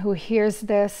everyone who hears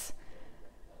this,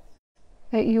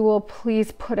 that you will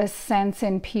please put a sense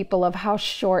in people of how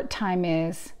short time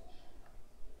is.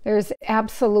 There's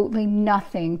absolutely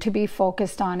nothing to be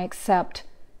focused on except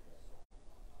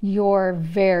your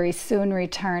very soon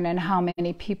return, and how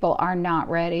many people are not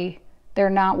ready. They're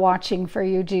not watching for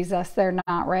you, Jesus. They're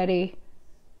not ready.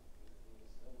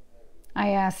 I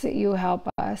ask that you help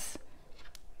us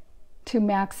to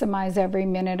maximize every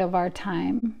minute of our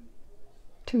time,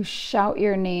 to shout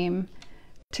your name,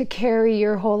 to carry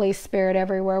your Holy Spirit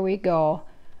everywhere we go.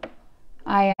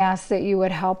 I ask that you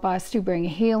would help us to bring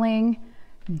healing,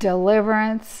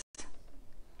 deliverance,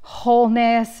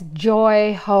 wholeness,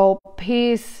 joy, hope,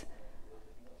 peace,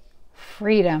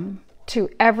 freedom to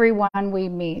everyone we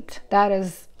meet. That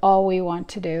is all we want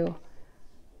to do.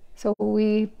 So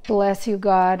we bless you,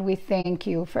 God. We thank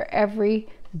you for every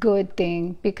good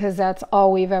thing, because that's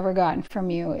all we've ever gotten from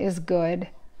you is good.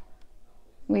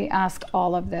 We ask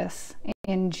all of this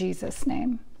in Jesus'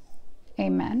 name.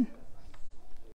 Amen.